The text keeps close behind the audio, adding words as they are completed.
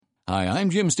Hi, I'm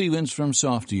Jim Stevens from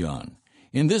Softeon.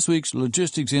 In this week's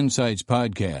Logistics Insights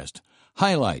podcast,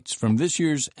 highlights from this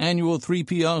year's annual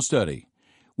 3PL study.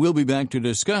 We'll be back to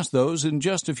discuss those in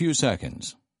just a few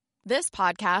seconds. This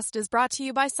podcast is brought to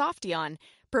you by Softeon,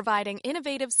 providing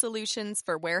innovative solutions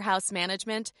for warehouse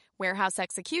management, warehouse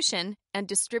execution, and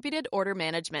distributed order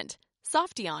management.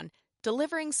 Softeon,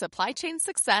 delivering supply chain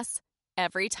success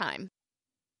every time.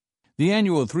 The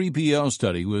annual 3PL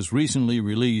study was recently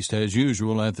released as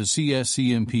usual at the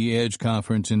CSCMP Edge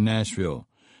Conference in Nashville,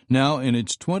 now in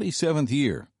its 27th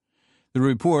year. The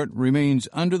report remains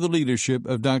under the leadership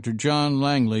of Dr. John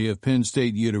Langley of Penn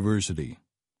State University.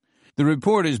 The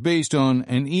report is based on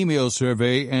an email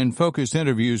survey and focused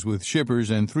interviews with shippers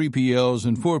and 3PLs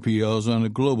and 4PLs on a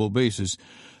global basis,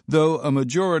 though a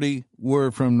majority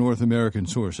were from North American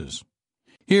sources.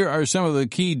 Here are some of the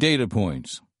key data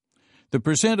points. The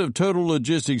percent of total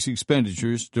logistics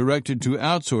expenditures directed to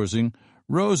outsourcing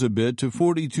rose a bit to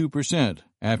 42%,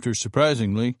 after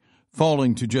surprisingly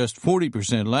falling to just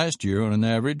 40% last year on an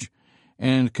average,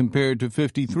 and compared to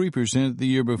 53% the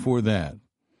year before that.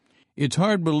 It's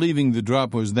hard believing the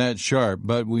drop was that sharp,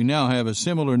 but we now have a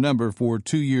similar number for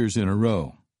 2 years in a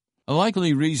row. A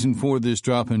likely reason for this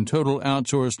drop in total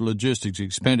outsourced logistics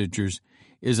expenditures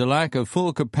is a lack of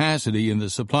full capacity in the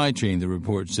supply chain, the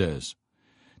report says.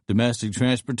 Domestic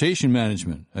transportation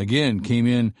management, again, came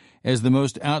in as the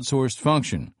most outsourced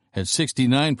function at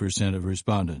 69% of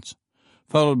respondents,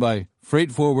 followed by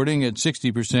freight forwarding at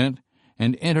 60%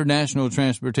 and international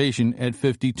transportation at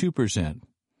 52%.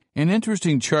 An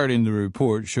interesting chart in the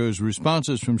report shows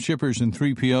responses from shippers and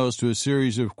 3PLs to a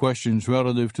series of questions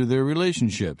relative to their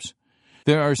relationships.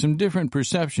 There are some different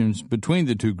perceptions between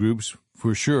the two groups,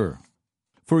 for sure.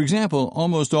 For example,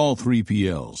 almost all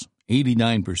 3PLs,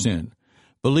 89%,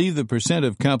 believe the percent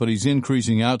of companies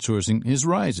increasing outsourcing is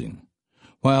rising,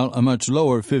 while a much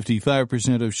lower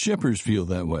 55% of shippers feel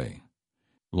that way.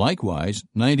 Likewise,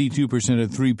 92%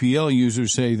 of 3PL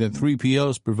users say that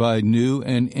 3PLs provide new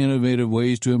and innovative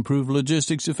ways to improve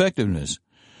logistics effectiveness,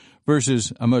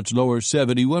 versus a much lower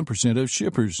 71% of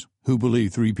shippers who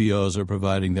believe 3PLs are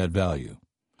providing that value.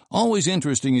 Always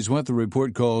interesting is what the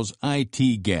report calls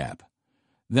IT gap.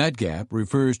 That gap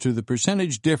refers to the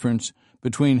percentage difference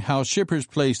between how shippers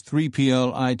place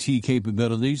 3PL IT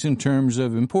capabilities in terms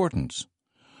of importance.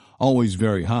 Always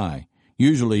very high,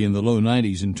 usually in the low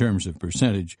 90s in terms of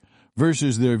percentage,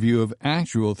 versus their view of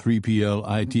actual 3PL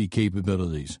IT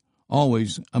capabilities,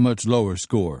 always a much lower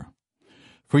score.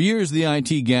 For years, the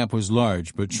IT gap was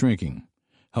large but shrinking.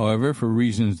 However, for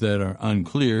reasons that are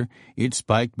unclear, it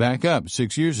spiked back up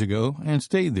 6 years ago and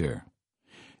stayed there.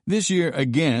 This year,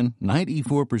 again,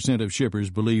 94% of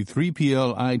shippers believe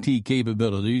 3PL IT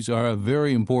capabilities are a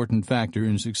very important factor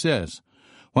in success,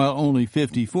 while only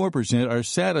 54% are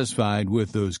satisfied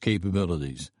with those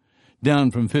capabilities,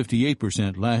 down from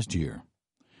 58% last year.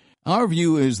 Our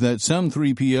view is that some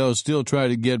 3PLs still try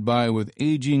to get by with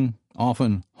aging,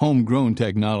 often homegrown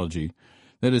technology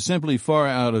that is simply far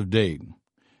out of date.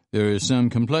 There is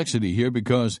some complexity here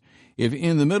because if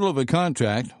in the middle of a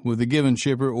contract with a given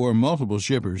shipper or multiple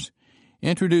shippers,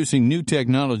 introducing new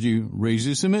technology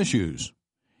raises some issues.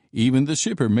 Even the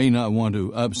shipper may not want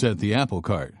to upset the apple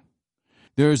cart.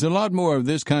 There is a lot more of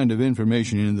this kind of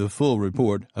information in the full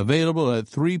report, available at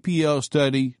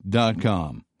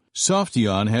 3plstudy.com.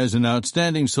 Softeon has an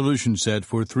outstanding solution set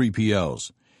for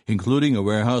 3PLs, including a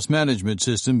warehouse management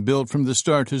system built from the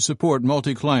start to support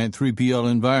multi-client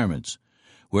 3PL environments,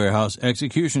 warehouse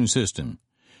execution system,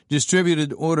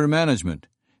 distributed order management,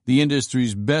 the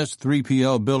industry's best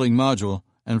 3PL billing module,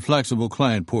 and flexible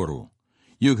client portal.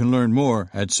 You can learn more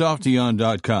at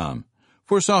Softeon.com.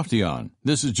 For Softeon,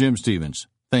 this is Jim Stevens.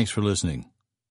 Thanks for listening.